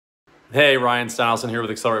Hey, Ryan Steinolfson here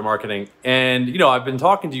with Accelerate Marketing. And I've been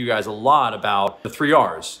talking to you guys a lot about the 3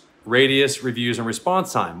 R's, radius, reviews, and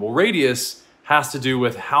response time. Well, radius has to do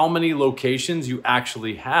with how many locations you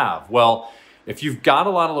actually have. Well, if you've got a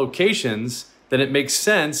lot of locations, then it makes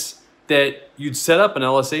sense that you'd set up an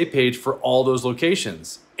LSA page for all those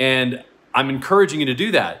locations. And I'm encouraging you to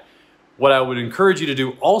do that. What I would encourage you to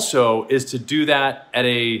do also is to do that at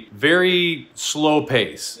a very slow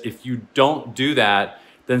pace. If you don't do that,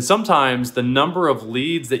 then sometimes the number of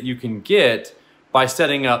leads that you can get by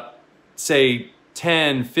setting up, say,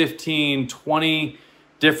 10, 15, 20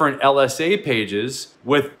 different LSA pages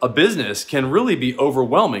with a business can really be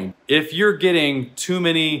overwhelming. If you're getting too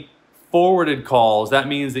many forwarded calls, that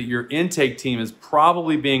means that your intake team is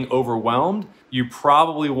probably being overwhelmed. You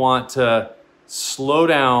probably want to slow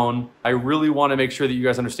down. I really want to make sure that you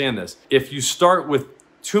guys understand this. If you start with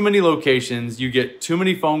too many locations, you get too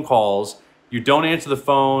many phone calls, you don't answer the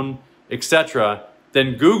phone, etc.,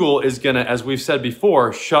 then Google is gonna, as we've said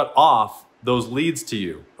before, shut off those leads to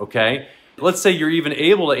you, okay? Let's say you're even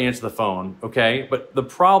able to answer the phone, okay? But the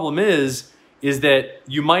problem is that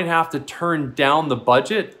you might have to turn down the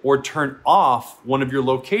budget or turn off one of your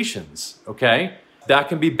locations, okay? That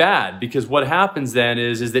can be bad because what happens then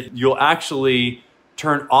is that you'll actually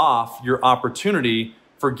turn off your opportunity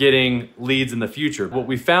for getting leads in the future. What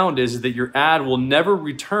we found is that your ad will never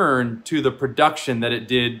return to the production that it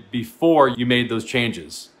did before you made those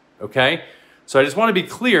changes, okay? So I just want to be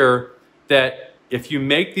clear that if you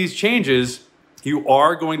make these changes, you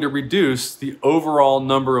are going to reduce the overall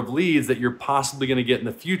number of leads that you're possibly going to get in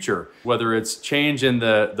the future, whether it's change in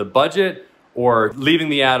the budget or leaving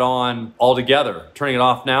the ad on altogether, turning it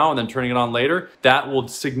off now and then turning it on later. That will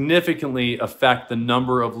significantly affect the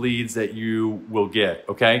number of leads that you will get,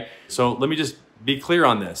 okay? So let me just be clear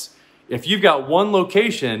on this. If you've got one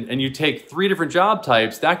location and you take 3 different job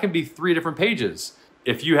types, that can be 3 different pages.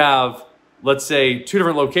 If you have, let's say, 2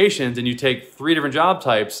 different locations and you take 3 different job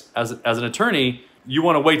types as an attorney, you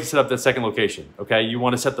wanna wait to set up that second location, okay? You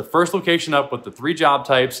wanna set the first location up with the 3 job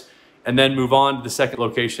types and then move on to the second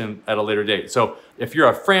location at a later date. So if you're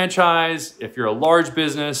a franchise, if you're a large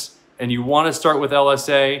business and you want to start with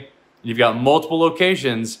LSA, and you've got multiple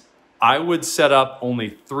locations, I would set up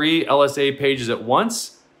only 3 LSA pages at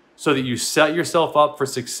once so that you set yourself up for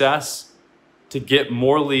success to get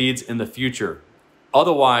more leads in the future.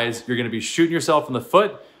 Otherwise, you're going to be shooting yourself in the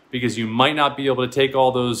foot because you might not be able to take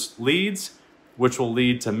all those leads, which will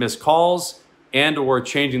lead to missed calls, and or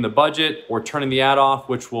changing the budget or turning the ad off,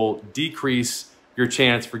 which will decrease your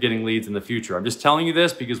chance for getting leads in the future. I'm just telling you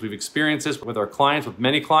this because we've experienced this with our clients, with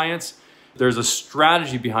many clients. There's a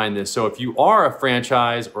strategy behind this. So if you are a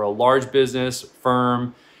franchise or a large business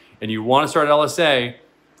firm and you want to start LSA,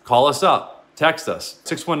 call us up, text us,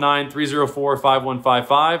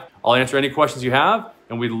 619-304-5155. I'll answer any questions you have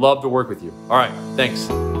and we'd love to work with you. All right, thanks.